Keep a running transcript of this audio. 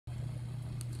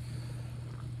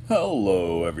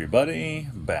Hello everybody,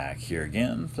 back here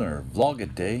again for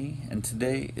Vlog-A-Day, and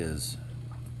today is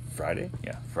Friday?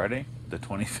 Yeah, Friday the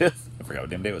 25th. I forgot what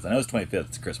damn day it was. I know it's 25th,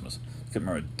 it's Christmas. I couldn't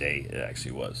remember what day it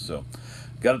actually was. So,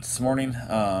 got up this morning,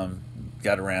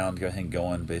 got around, got everything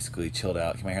going, basically chilled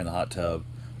out, came out here in the hot tub,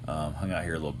 hung out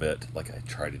here a little bit, like I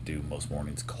try to do most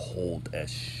mornings, cold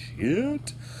as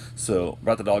shit. So,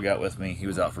 brought the dog out with me. He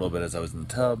was out for a little bit as I was in the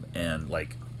tub, and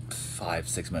like 5,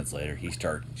 6 minutes later, he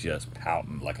started just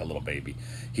pouting like a little baby.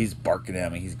 He's barking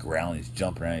at me, he's growling, he's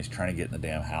jumping around, he's trying to get in the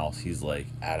damn house. He's like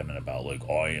adamant about like,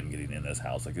 oh, I am getting in this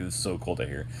house. Like, it is so cold to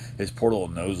hear. His poor little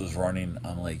nose was running.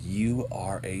 I'm like, you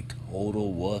are a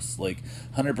total wuss. Like,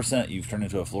 100% you've turned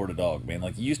into a Florida dog, man.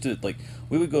 Like, you used to, like,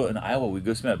 we would go in Iowa, we'd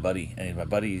go see my buddy, and my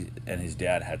buddy and his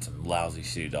dad had some lousy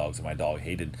shitty dogs, and my dog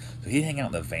hated, so he'd hang out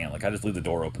in the van. Like, I just leave the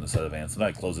door open the side of the van, so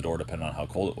I'd close the door depending on how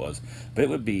cold it was, but it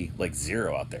would be like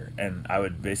 0 out there, and I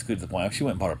would basically, to the point, I actually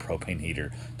went and bought a propane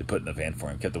heater to put in the van for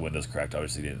him, kept the windows cracked,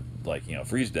 obviously didn't, like,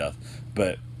 freeze to death,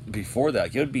 but before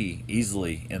that, it would be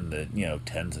easily in the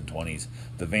 10s and 20s.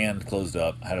 The van closed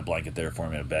up. I had a blanket there for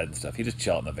him in a bed and stuff. He just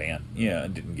chilled in the van,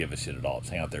 and didn't give a shit at all.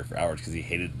 Just hang out there for hours because he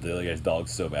hated the other guy's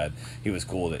dogs so bad. He was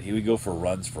cool that he would go for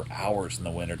runs for hours in the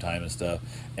wintertime and stuff.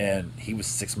 And he was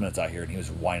 6 minutes out here and he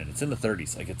was whining. It's in the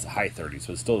 30s, like it's high 30s,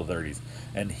 but it's still the 30s.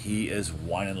 And he is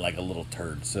whining like a little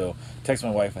turd. So text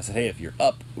my wife. I said, hey, if you're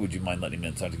up, would you mind letting him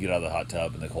in so I have to get out of the hot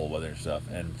tub in the cold weather and stuff?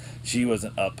 And she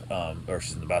wasn't up, or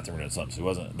she's in the bathroom doing something. So she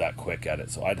wasn't that quick at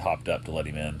it. So I'd hopped up to let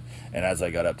him in. And as I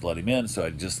got up to let him in, so I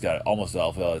just got almost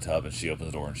out of the tub, and she opened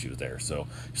the door and she was there. So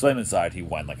she let him inside. He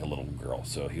whined like a little girl.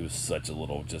 So he was such a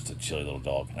little, just a chilly little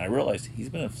dog. And I realized he's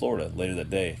been in Florida later that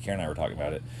day. Karen and I were talking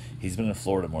about it. He's been in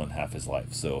Florida more than half his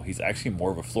life. So he's actually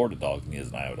more of a Florida dog than he is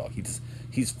an Iowa dog.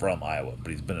 He's from Iowa,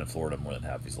 but he's been in Florida more than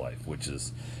half his life, which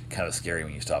is kind of scary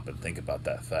when you stop and think about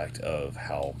that fact of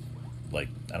how, like,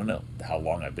 I don't know how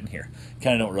long I've been here.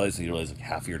 Kind of don't realize that you realize like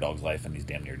half of your dog's life and he's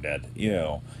damn near dead,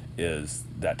 is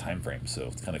that time frame. So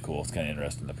it's kind of cool. It's kind of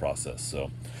interesting, the process.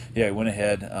 So yeah, I went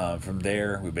ahead. From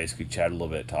there, we basically chatted a little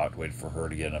bit, talked, waited for her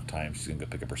to get enough time. She's gonna go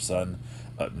pick up her son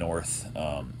up north,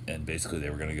 and basically they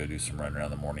were gonna go do some run around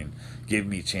in the morning. Gave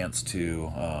me a chance to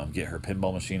get her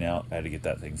pinball machine out. I had to get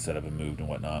that thing set up and moved and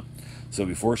whatnot. So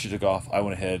before she took off, I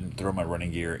went ahead and threw my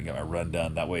running gear and got my run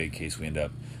done. That way, in case we end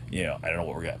up, I don't know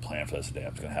what we're gonna plan for this today.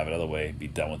 I'm just gonna have it out of the way, be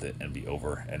done with it, and be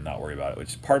over, and not worry about it.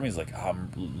 Which part of me is like,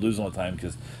 I'm losing all the time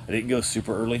because I didn't go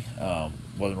super early.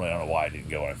 Wasn't really, I don't know why I didn't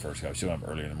go when I first got. I should have went up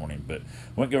earlier in the morning, but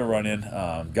went give a run in.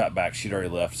 Got back, she'd already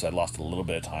left, so I lost a little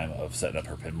bit of time of setting up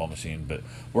her pinball machine. But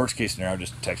worst case scenario,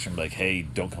 just text her and be like, hey,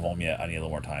 don't come home yet. I need a little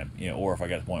more time. Or if I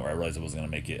got to the point where I realized I wasn't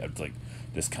gonna make it, I'd like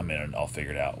just come in and I'll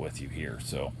figure it out with you here.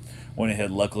 So went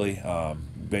ahead, luckily,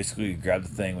 basically grabbed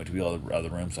the thing, went to the other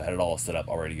room, so I had it all set up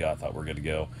already. I thought we're good to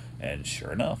go, and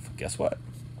sure enough, guess what?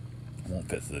 It won't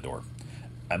fit through the door.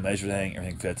 I measured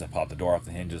everything fits. I popped the door off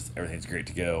the hinges, everything's great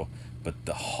to go, but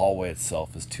the hallway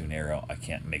itself is too narrow. I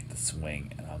can't make the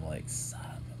swing, and I'm like, son of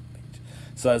a bitch.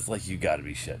 So I was like, you got to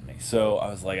be shitting me. So I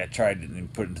was like, I tried to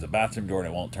put it into the bathroom door, and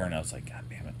it won't turn. I was like, God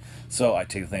damn it. So I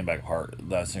take the thing back apart,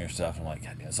 last thing or stuff, and I'm like,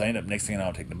 God damn. So I end up, next thing you know,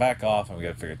 I'm taking the back off, and we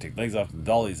got to figure out take the legs off, and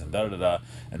dollies, and da da da,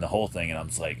 and the whole thing. And I'm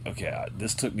just like, okay,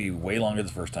 this took me way longer the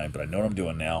first time, but I know what I'm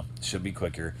doing now. It should be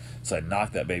quicker. So I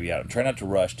knocked that baby out. I'm trying not to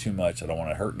rush too much. I don't want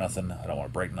to hurt nothing. I don't want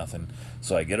to break nothing.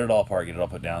 So I get it all apart, get it all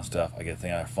put down and stuff. I get the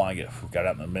thing out, finally got it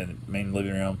out in the main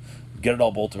living room, get it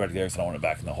all bolted back together, so I don't want it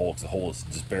back in the hole, because the hole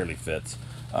just barely fits.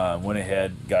 Went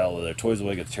ahead, got all of their toys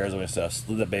away, got the chairs away and stuff,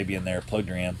 slid that baby in there, plugged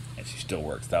her in, and she still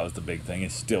works. That was the big thing.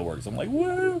 It still works. I'm like,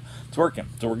 woo! It's working.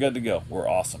 So we're good to go. We're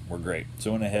awesome. We're great.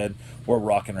 So went ahead, we're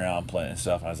rocking around, playing and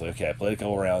stuff, and I was like, okay, I played a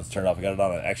couple rounds, turned it off. I got it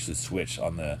on an actually switch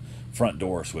on the front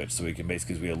door switch, so we can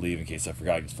basically, because we leave in case I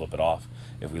forgot, I can just flip it off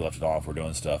if we left it on if we're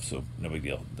doing stuff, so no big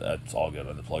deal. That's all good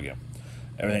on the plug-in.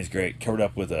 Everything's great. Covered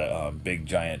up with a big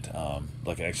giant,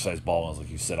 like an exercise ball, ones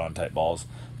like you sit on type balls.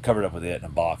 Covered up with it in a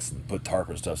box and put tarp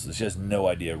and stuff, so she has no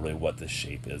idea really what the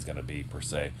shape is going to be per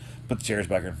se. Put the chairs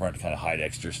back in front to kind of hide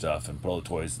extra stuff, and put all the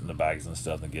toys and the bags and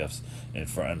stuff and the gifts in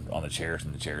front on the chairs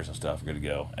and stuff. Good to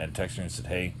go. And texted her and said,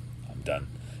 hey, I'm done.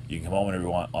 You can come home whenever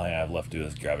you want. All I have left to do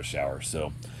is grab a shower.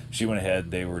 So she went ahead.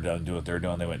 They were done doing what they're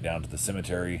doing. They went down to the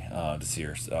cemetery to see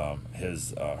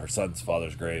her son's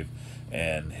father's grave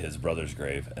and his brother's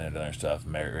grave and other stuff.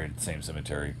 Married at the same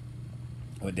cemetery.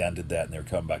 Went down, did that, and they were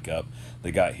coming back up.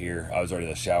 They got here. I was already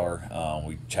in the shower.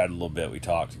 We chatted a little bit. We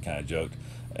talked and kind of joked,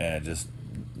 and just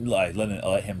let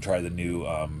him try the new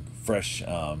fresh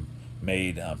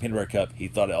made peanut butter cup. He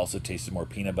thought it also tasted more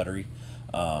peanut buttery.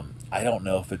 I don't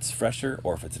know if it's fresher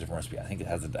or if it's a different recipe. I think it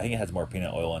has more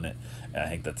peanut oil in it, and I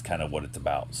think that's kind of what it's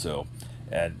about. So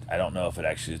And I don't know if it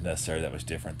actually is necessarily that much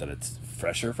different, that it's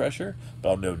fresher, but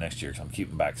I'll know next year. So I'm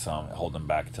keeping back some, holding them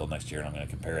back until next year, and I'm going to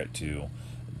compare it to,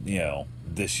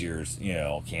 this year's,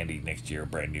 candy next year,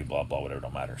 brand new, blah, blah, whatever,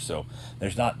 don't matter. So they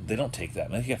don't take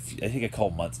that. I think a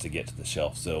couple months to get to the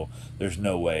shelf. So there's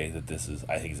no way that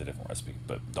I think it's a different recipe,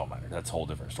 but don't matter. That's a whole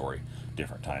different story,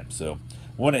 different time. So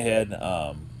went ahead,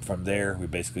 from there, we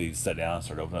basically sat down and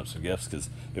started opening up some gifts,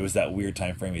 because it was that weird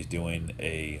time frame. He's doing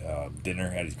a dinner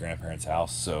at his grandparents'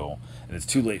 house, so, and it's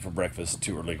too late for breakfast,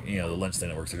 too early. The lunch thing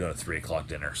that works, they're doing a 3 o'clock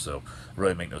dinner, so it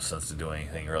really make no sense to do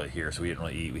anything really here. So we didn't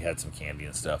really eat. We had some candy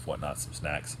and stuff, whatnot, some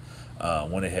snacks.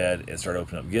 Went ahead and started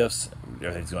opening up gifts.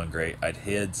 Everything's going great. I'd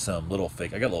hid some little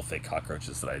fake. I got little fake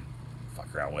cockroaches that I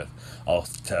fuck around with. I'll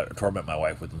torment my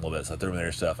wife with them a little bit, so I threw them in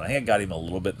their stuff. And I think I got him a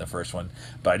little bit in the first one,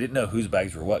 but I didn't know whose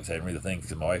bags were what, because I didn't read the thing,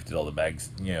 because my wife did all the bags,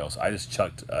 so I just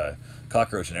chucked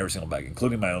cockroach in every single bag,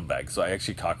 including my own bag. So I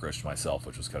actually cockroached myself,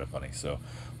 which was kind of funny. So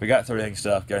we got through everything,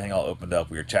 got everything all opened up.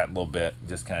 We were chatting a little bit,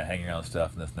 just kind of hanging around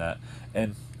stuff and this and that.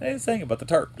 And I was saying about the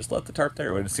tarp, just left the tarp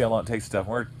there. We didn't see how long it takes and stuff.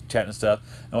 We're chatting and stuff.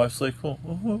 And my wife's like, well,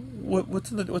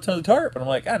 what's in the tarp? And I'm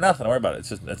like, nothing. Don't worry about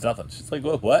it. It's nothing. She's like,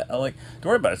 what? I'm like, don't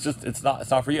worry about it. It's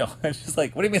not for you. And she's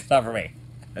like, what do you mean it's not for me?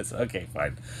 I said, okay,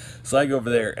 fine. So I go over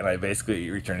there and I basically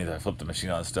return it. I flip the machine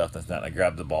on and stuff. That's that. And I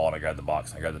grab the ball and I grab the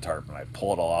box and I grab the tarp and I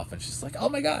pull it all off. And she's like, oh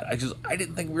my God. I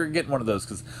didn't think we were getting one of those,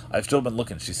 because I've still been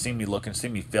looking. She's seen me looking,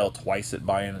 seen me fail twice at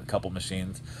buying a couple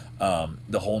machines.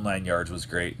 The whole 9 yards was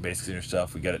great. Basically, her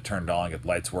stuff. We got it turned on, got the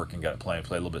lights working, got it playing,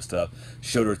 play a little bit of stuff.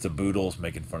 Showed her it's the Boodles,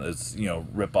 making fun of it's,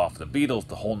 rip off the Beatles,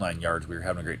 the whole 9 yards. We were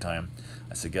having a great time.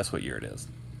 I said, guess what year it is?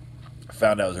 I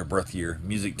found out it was her birth year,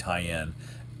 music tie-in.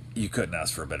 You couldn't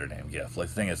ask for a better damn gift. Like,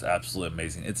 the thing is absolutely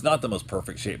amazing. It's not the most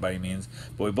perfect shape by any means,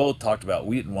 but we both talked about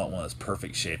we didn't want one that's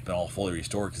perfect shape and all fully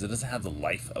restored, because it doesn't have the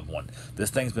life of one. This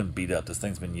thing's been beat up. This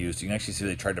thing's been used. You can actually see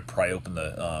they tried to pry open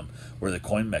the where the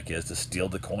coin mech is to steal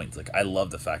the coins. Like, I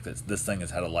love the fact that this thing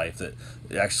has had a life, that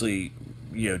it actually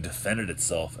defended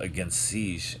itself against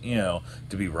siege, to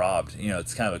be robbed.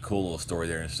 It's kind of a cool little story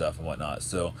there and stuff and whatnot.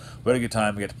 So we had a good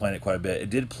time. We got to play it quite a bit. It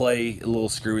did play a little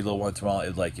screwy little once in a while.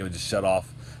 It would just shut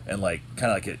off, and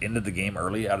kind of it ended the game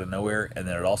early out of nowhere, and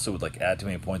then it also would add too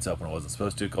many points up when it wasn't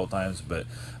supposed to a couple times. But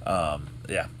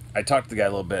yeah, I talked to the guy a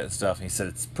little bit and stuff, and he said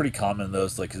it's pretty common in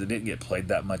those, because it didn't get played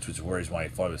that much, which is why he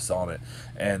thought he was selling it.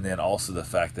 And then also the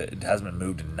fact that it hasn't been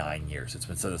moved in 9 years. It's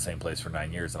been set in the same place for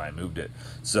 9 years, and I moved it.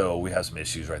 So we have some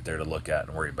issues right there to look at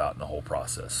and worry about in the whole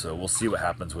process. So we'll see what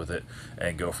happens with it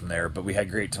and go from there. But we had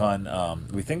great fun.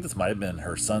 We think this might have been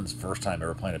her son's first time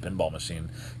ever playing a pinball machine,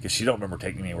 because she don't remember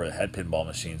taking me where they had pinball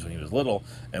machines when he was little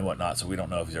and whatnot. So we don't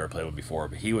know if he's ever played one before,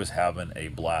 but he was having a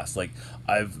blast.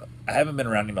 I haven't been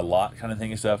around him a lot, kind of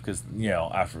thing and stuff, because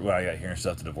after when I got here and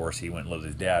stuff, the divorce, he went and lived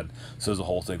with his dad, so there's a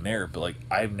whole thing there. But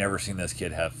I've never seen this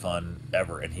kid have fun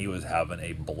ever, and he was having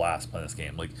a blast playing this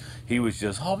game. He was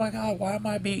just, oh my God, why am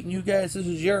I beating you guys? This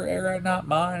is your era, not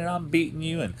mine, and I'm beating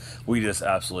you. And we just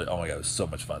absolutely, oh my God, it was so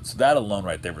much fun. So that alone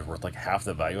right there was worth half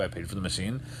the value I paid for the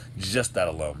machine. Just that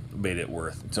alone made it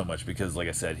worth so much, because like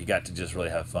I said, he got to just really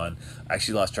have fun. I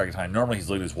actually lost track of time. Normally he's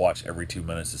looking at his watch every 2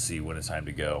 minutes to see when it's time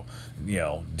to go,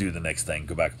 do the next thing,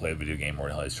 go back and play a video game, or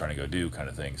the hell he's trying to go do, kind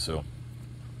of thing. So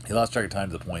he lost track of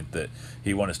time to the point that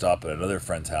he wanted to stop at another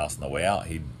friend's house. On the way out,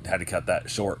 he had to cut that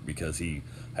short because he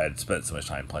had spent so much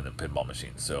time playing the pinball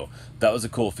machine. So that was a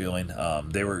cool feeling.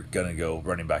 They were going to go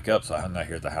running back up, so I hung out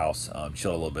here at the house,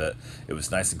 chilled a little bit. It was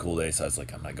nice and cool day, so I was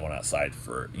like, I'm not going outside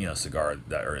for, cigar,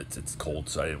 or it's cold,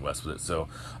 so I didn't mess with it. So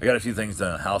I got a few things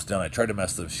done, house done. I tried to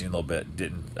mess the machine a little bit,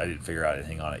 I didn't figure out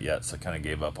anything on it yet, so I kind of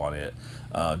gave up on it.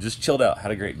 Just chilled out,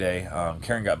 had a great day.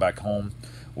 Karen got back home.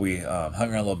 We hung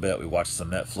around a little bit. We watched some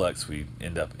Netflix. We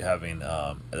ended up having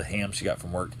the ham she got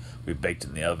from work. We baked it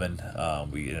in the oven.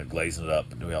 We ended up glazing it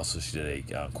up. And she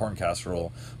did a corn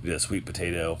casserole. We did a sweet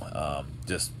potato.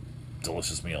 Just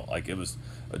delicious meal. It was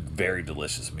a very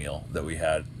delicious meal that we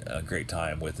had a great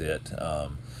time with it.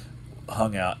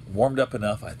 Hung out, warmed up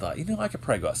enough. I thought, I could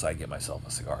probably go outside and get myself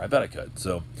a cigar. I bet I could.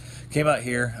 So came out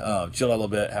here, chilled out a little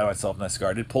bit, had myself a nice cigar.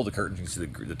 I did pull the curtains. You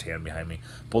can see the tan behind me.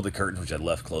 Pulled the curtains, which I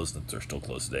left closed, and they're still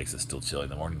closed today because it's still chilly in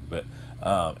the morning. But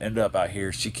ended up out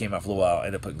here. She came out for a little while.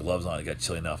 Ended up putting gloves on. It got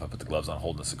chilly enough. I put the gloves on,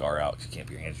 holding the cigar out. You can't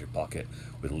put your hands in your pocket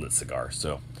with a lit cigar.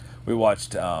 So we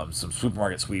watched some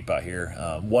Supermarket Sweep out here.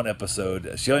 One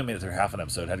episode. She only made it through half an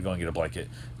episode. Had to go and get a blanket.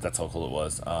 That's how cool it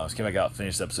was. She came back out,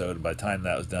 finished the episode. By the time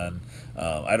that was done,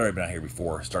 I'd already been out here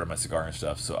before, started my cigar and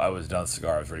stuff. So I was done with the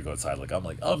cigar. I was ready to go inside.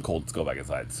 I'm cold. Let's go back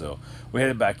inside. So we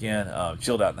headed back in,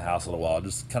 chilled out in the house a little while,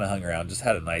 just kind of hung around, just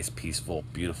had a nice, peaceful,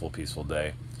 beautiful, peaceful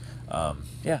day.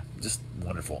 Yeah, just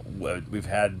wonderful. We've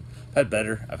had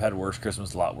better. I've had worse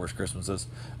Christmas, a lot worse Christmases.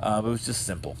 But it was just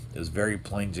simple. It was very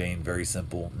plain Jane, very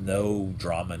simple. No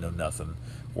drama, no nothing.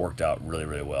 Worked out really,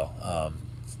 really well.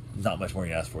 Not much more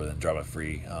you can ask for than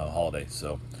drama-free holiday.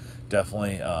 So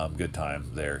definitely good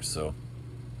time there. So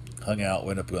hung out,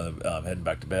 went up, heading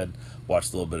back to bed,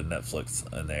 watched a little bit of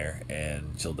Netflix in there,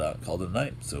 and chilled out, called it a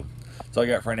night. So that's all I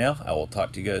got for right now. I will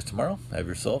talk to you guys tomorrow. Have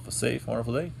yourself a safe,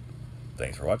 wonderful day.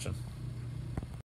 Thanks for watching.